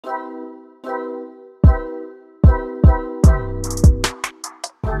All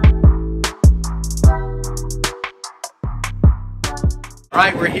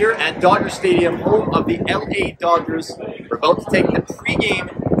right, we're here at Dodger Stadium, home of the LA Dodgers. We're about to take the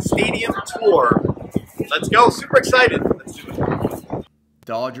pregame stadium tour. Let's go, super excited. Let's do it.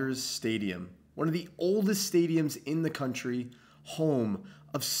 Dodgers Stadium, one of the oldest stadiums in the country, home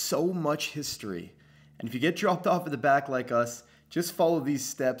of so much history. And if you get dropped off at the back like us, just follow these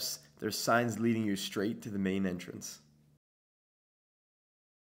steps. There's signs leading you straight to the main entrance.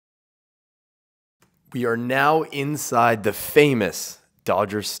 We are now inside the famous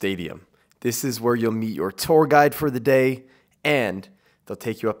Dodger Stadium. This is where you'll meet your tour guide for the day, and they'll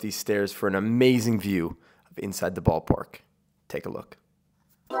take you up these stairs for an amazing view of inside the ballpark. Take a look.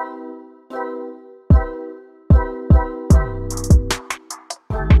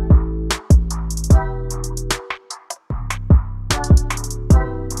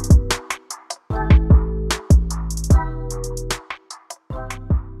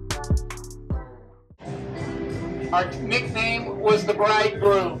 Our nickname was the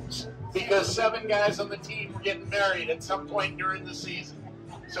Bridegrooms because 7 guys on the team were getting married at some point during the season.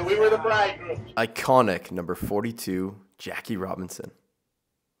 So we were the Bridegrooms. Iconic number 42, Jackie Robinson.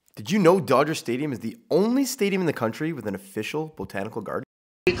 Did you know Dodger Stadium is the only stadium in the country with an official botanical garden?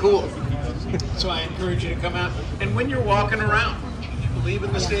 Pretty cool. So I encourage you to come out. And when you're walking around, you believe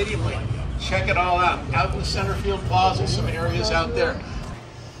in the stadium, like, check it all out. Out in the center field plaza, some areas out there.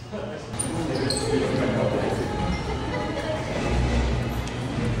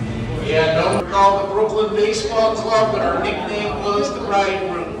 Yeah, don't recall the Brooklyn Baseball Club, but our nickname was the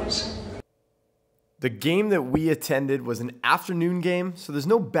Bridegrooms. The game that we attended was an afternoon game, so there's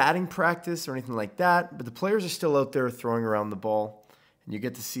no batting practice or anything like that, but the players are still out there throwing around the ball, and you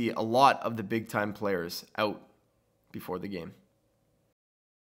get to see a lot of the big-time players out before the game.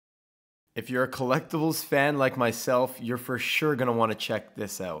 If you're a collectibles fan like myself, you're for sure going to want to check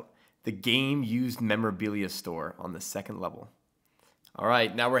this out. The Game Used Memorabilia Store on the second level. All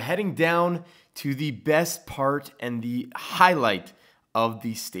right, now we're heading down to the best part and the highlight of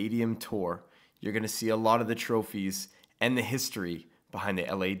the stadium tour. You're going to see a lot of the trophies and the history behind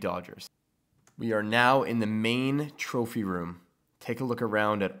the LA Dodgers. We are now in the main trophy room. Take a look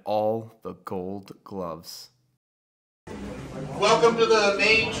around at all the gold gloves. Welcome to the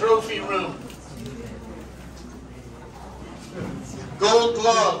main trophy room. Gold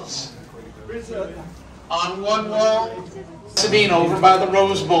gloves. On one wall, Savino over by the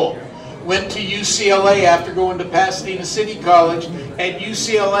Rose Bowl. Went to UCLA after going to Pasadena City College. At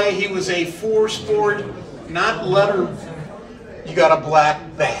UCLA, he was a 4-sport, not letter. You got a black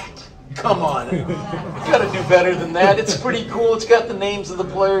bat. Come on. You got to do better than that. It's pretty cool. It's got the names of the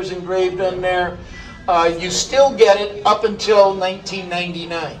players engraved on there. You still get it up until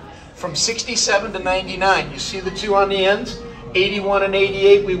 1999. From 67 to 99. You see the two on the ends? 81 and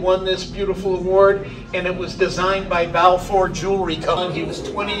 88, we won this beautiful award, and it was designed by Balfour Jewelry Company. He was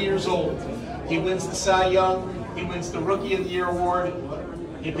 20 years old. He wins the Cy Young, he wins the Rookie of the Year award,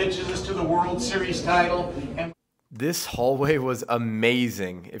 he pitches us to the World Series title. And this hallway was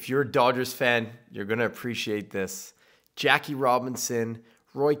amazing. If you're a Dodgers fan, you're going to appreciate this. Jackie Robinson,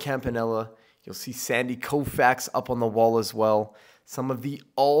 Roy Campanella, you'll see Sandy Koufax up on the wall as well. Some of the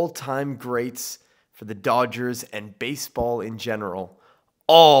all-time greats for the Dodgers and baseball in general,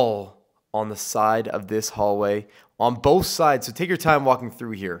 all on the side of this hallway, on both sides. So take your time walking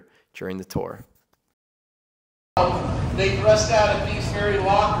through here during the tour. They dressed out in these very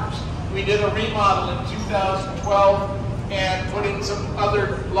lockers. We did a remodel in 2012 and put in some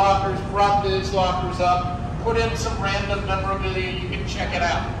other lockers, brought these lockers up, put in some random memorabilia. You can check it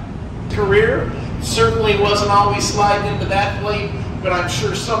out. Career certainly wasn't always sliding into that plate, but I'm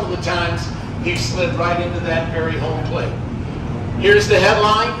sure some of the times he slid right into that very home plate. Here's the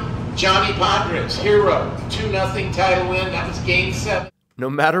headline, Johnny Padres, hero, 2-0 title win. That was Game 7. No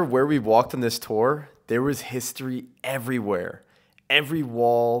matter where we walked on this tour, there was history everywhere. Every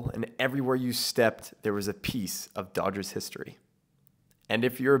wall and everywhere you stepped, there was a piece of Dodgers history. And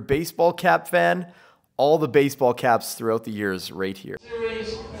if you're a baseball cap fan, all the baseball caps throughout the years right here.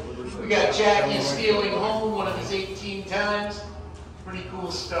 We got Jackie stealing home one of his 18 times. Pretty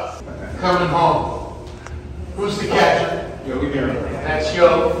cool stuff. Coming home. Who's the catcher? Yogi Berra. That's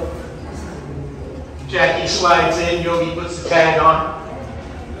Yogi. Jackie slides in. Yogi puts the tag on.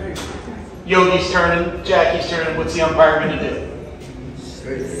 Yogi's turning. Jackie's turning. What's the umpire going to do?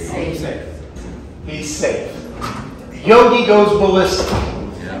 Safe. He's safe. Yogi goes ballistic.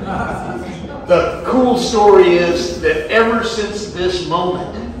 The cool story is that ever since this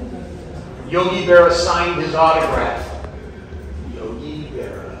moment, Yogi Berra signed his autograph. Yogi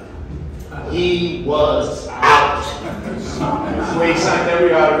Berra. he was out. Wade signed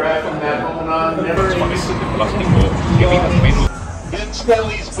every autograph from that moment on. Never Vince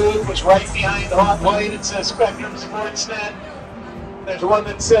Scully's booth was right behind Hot White. It says Spectrum Sportsnet. There's one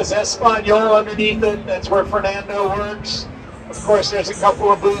that says Espanol underneath it. That's where Fernando works. Of course, there's a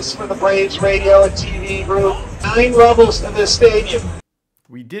couple of booths for the Braves radio and TV group. 9 levels to this stadium.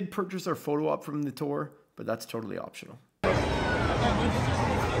 We did purchase our photo op from the tour, but that's totally optional.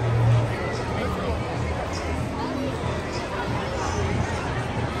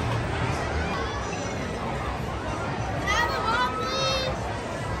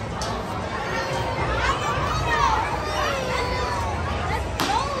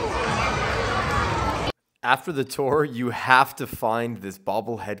 After the tour, you have to find this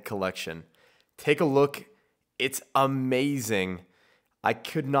bobblehead collection. Take a look. It's amazing. I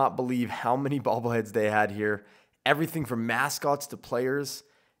could not believe how many bobbleheads they had here. Everything from mascots to players.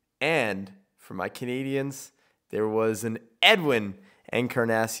 And for my Canadians, there was an Edwin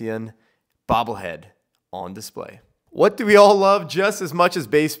Encarnacion bobblehead on display. What do we all love just as much as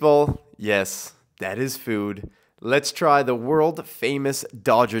baseball? Yes, that is food. Let's try the world famous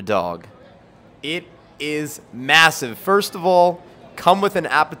Dodger dog. It is massive. First of all, come with an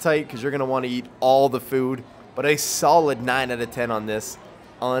appetite because you're going to want to eat all the food, but a solid 9 out of 10 on this.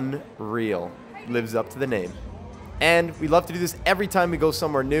 Unreal. Lives up to the name. And we love to do this every time we go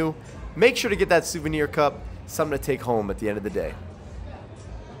somewhere new. Make sure to get that souvenir cup, something to take home at the end of the day.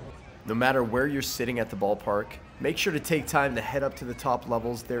 No matter where you're sitting at the ballpark, make sure to take time to head up to the top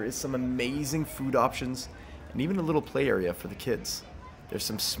levels. There is some amazing food options and even a little play area for the kids. There's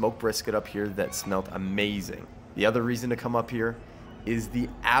some smoked brisket up here that smelled amazing. The other reason to come up here is the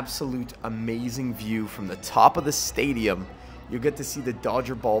absolute amazing view from the top of the stadium. You'll get to see the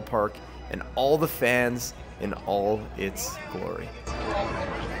Dodger ballpark and all the fans in all its glory.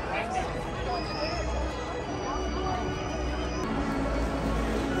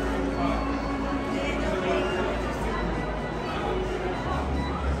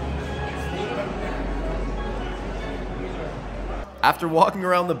 After walking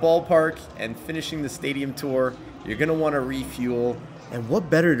around the ballpark and finishing the stadium tour, you're going to want to refuel. And what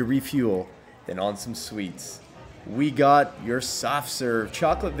better to refuel than on some sweets? We got your soft serve,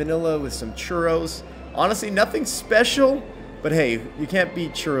 chocolate vanilla with some churros. Honestly, nothing special, but hey, you can't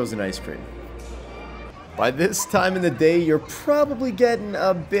beat churros and ice cream. By this time in the day, you're probably getting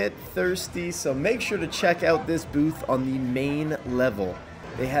a bit thirsty, so make sure to check out this booth on the main level.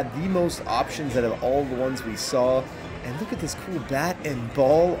 They had the most options out of all the ones we saw. And look at this cool bat and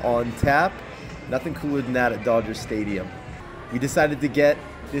ball on tap. Nothing cooler than that at Dodger Stadium. We decided to get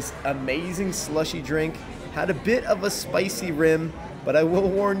this amazing slushy drink. Had a bit of a spicy rim, but I will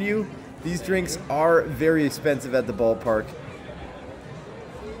warn you, these drinks are very expensive at the ballpark.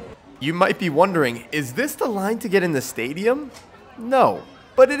 You might be wondering, is this the line to get in the stadium? No,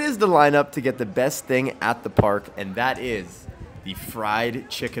 but it is the lineup to get the best thing at the park, and that is the fried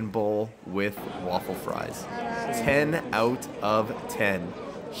chicken bowl with waffle fries. 10 out of 10.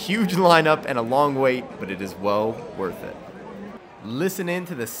 Huge lineup and a long wait, but it is well worth it. Listen in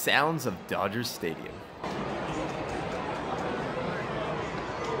to the sounds of Dodger Stadium.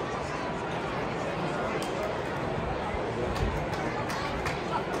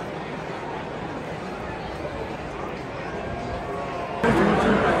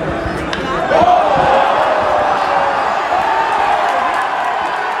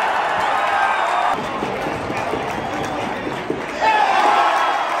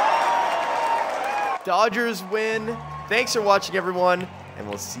 Dodgers win. Thanks for watching, everyone, and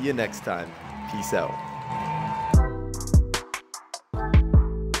we'll see you next time. Peace out.